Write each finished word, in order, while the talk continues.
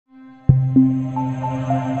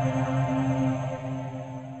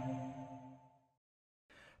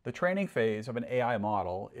The training phase of an AI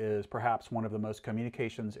model is perhaps one of the most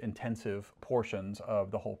communications intensive portions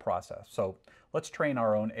of the whole process. So let's train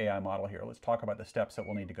our own AI model here. Let's talk about the steps that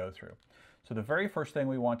we'll need to go through. So the very first thing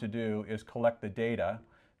we want to do is collect the data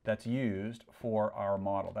that's used for our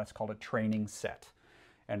model. That's called a training set.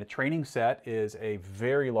 And a training set is a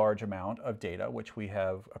very large amount of data which we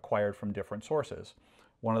have acquired from different sources.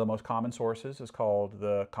 One of the most common sources is called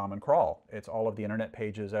the Common Crawl. It's all of the internet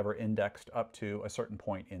pages ever indexed up to a certain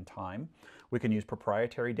point in time. We can use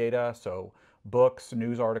proprietary data, so books,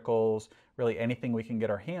 news articles, really anything we can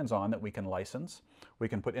get our hands on that we can license. We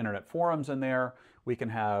can put internet forums in there. We can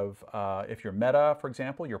have, if you're Meta, for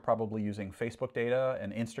example, you're probably using Facebook data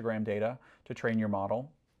and Instagram data to train your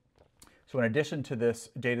model. So in addition to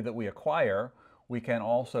this data that we acquire, we can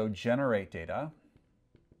also generate data.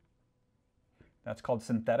 That's called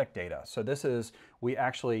synthetic data. So this is, we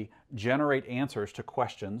actually generate answers to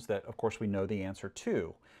questions that, of course, we know the answer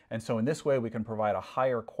to. And so in this way, we can provide a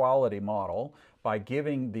higher quality model by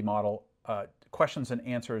giving the model questions and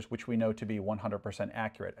answers which we know to be 100%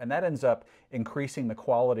 accurate. And that ends up increasing the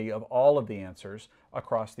quality of all of the answers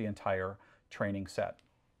across the entire training set.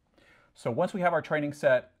 So once we have our training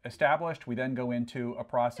set established, we then go into a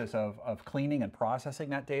process of cleaning and processing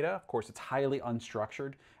that data. Of course, it's highly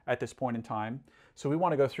unstructured at this point in time. So we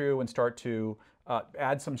want to go through and start to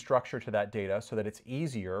add some structure to that data so that it's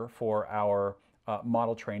easier for our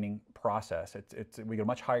model training process. We get a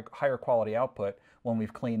much higher quality output when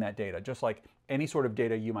we've cleaned that data. Just like any sort of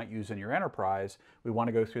data you might use in your enterprise, we want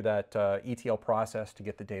to go through that ETL process to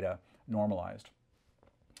get the data normalized.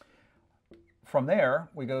 From there,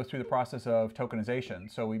 we go through the process of tokenization.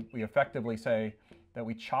 So we effectively say that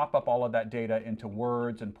we chop up all of that data into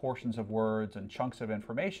words and portions of words and chunks of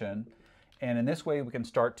information. And in this way, we can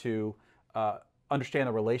start to understand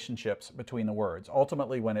the relationships between the words.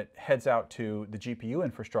 Ultimately, when it heads out to the GPU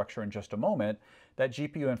infrastructure in just a moment, that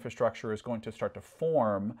GPU infrastructure is going to start to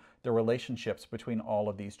form the relationships between all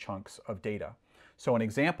of these chunks of data. So an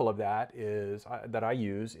example of that is that I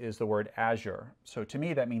use is the word Azure. So to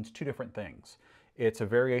me, that means two different things. It's a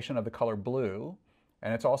variation of the color blue,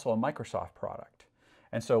 and it's also a Microsoft product.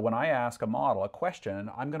 And so when I ask a model a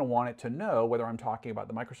question, I'm going to want it to know whether I'm talking about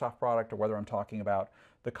the Microsoft product or whether I'm talking about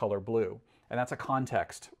the color blue. And that's a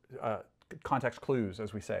context clues,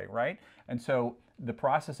 as we say, right? And so the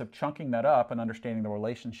process of chunking that up and understanding the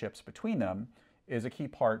relationships between them is a key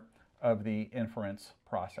part of the inference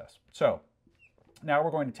process. So now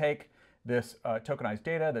we're going to take this tokenized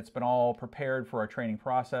data that's been all prepared for our training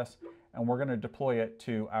process, and we're going to deploy it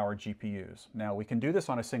to our GPUs. Now we can do this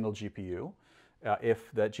on a single GPU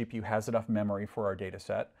if that GPU has enough memory for our data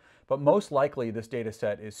set, but most likely this data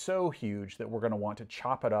set is so huge that we're going to want to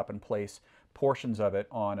chop it up and place portions of it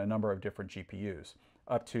on a number of different GPUs.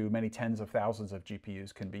 Up to many tens of thousands of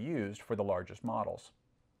GPUs can be used for the largest models.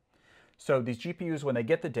 So these GPUs, when they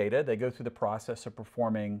get the data, they go through the process of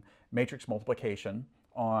performing matrix multiplication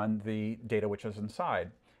on the data which is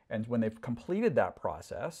inside. And when they've completed that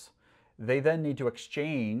process, they then need to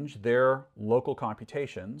exchange their local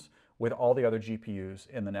computations with all the other GPUs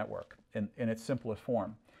in the network in its simplest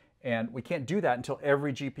form. And we can't do that until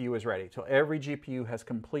every GPU is ready. Until every GPU has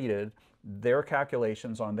completed their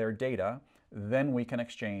calculations on their data, then we can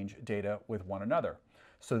exchange data with one another.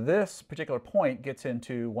 So this particular point gets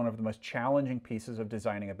into one of the most challenging pieces of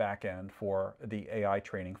designing a backend for the AI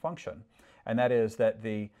training function. And that is that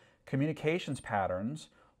the communications patterns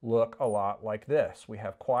look a lot like this. We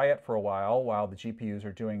have quiet for a while the GPUs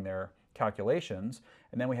are doing their calculations,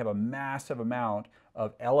 and then we have a massive amount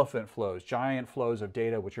of elephant flows, giant flows of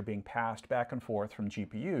data which are being passed back and forth from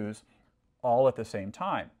GPUs all at the same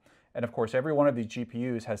time. And of course, every one of these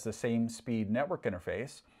GPUs has the same speed network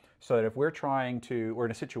interface, so that if we're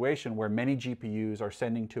in a situation where many GPUs are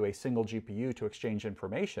sending to a single GPU to exchange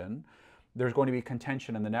information, there's going to be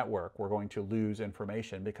contention in the network. We're going to lose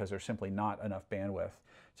information because there's simply not enough bandwidth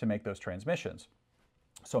to make those transmissions.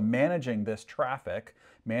 So managing this traffic,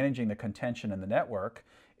 managing the contention in the network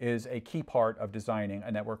is a key part of designing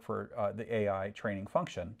a network for the AI training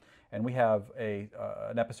function. And we have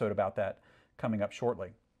an episode about that coming up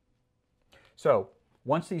shortly. So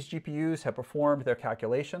once these GPUs have performed their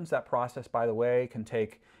calculations, that process, by the way, can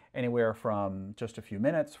take anywhere from just a few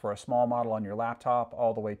minutes for a small model on your laptop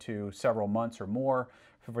all the way to several months or more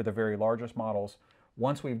for the very largest models.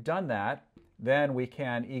 Once we've done that, then we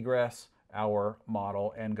can egress our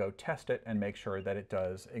model and go test it and make sure that it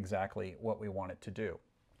does exactly what we want it to do.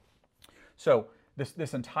 So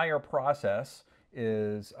this entire process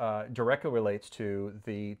is directly relates to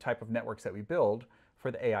the type of networks that we build for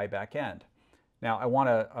the AI backend. Now, I want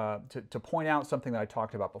to point out something that I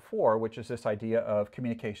talked about before, which is this idea of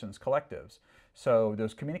communications collectives. So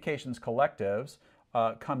those communications collectives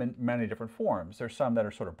come in many different forms. There's some that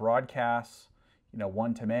are sort of broadcasts,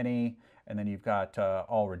 one-to-many, and then you've got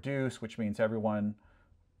all reduce, which means everyone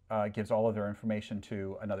gives all of their information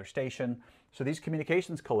to another station. So these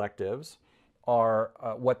communications collectives are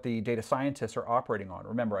what the data scientists are operating on.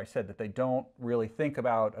 Remember, I said that they don't really think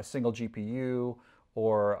about a single GPU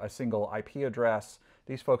or a single IP address.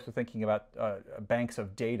 These folks are thinking about banks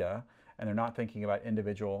of data, and they're not thinking about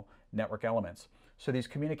individual network elements. So these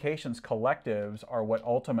communications collectives are what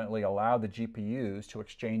ultimately allow the GPUs to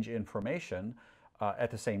exchange information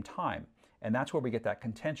at the same time. And that's where we get that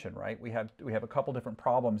contention, right? We have a couple different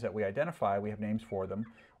problems that we identify. We have names for them.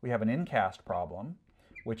 We have an incast problem,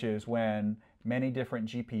 which is when many different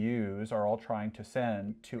GPUs are all trying to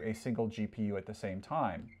send to a single GPU at the same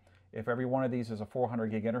time. If every one of these is a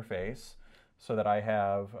 400 gig interface, so that I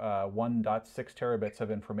have 1.6 terabits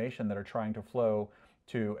of information that are trying to flow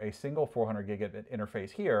to a single 400 gigabit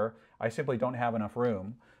interface here, I simply don't have enough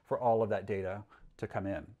room for all of that data to come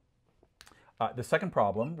in. The second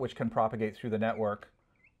problem, which can propagate through the network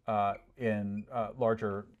in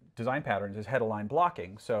larger design patterns, is head-align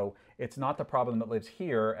blocking. So it's not the problem that lives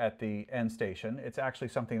here at the end station. It's actually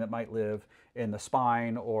something that might live in the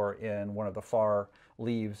spine or in one of the far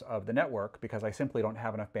leaves of the network, because I simply don't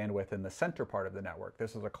have enough bandwidth in the center part of the network.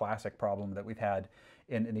 This is a classic problem that we've had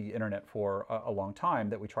in the internet for a long time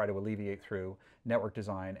that we try to alleviate through network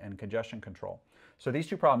design and congestion control. So these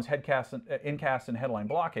two problems, incast and headline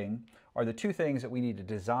blocking, are the two things that we need to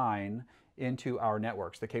design into our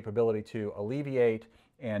networks, the capability to alleviate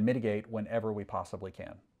and mitigate whenever we possibly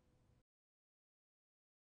can.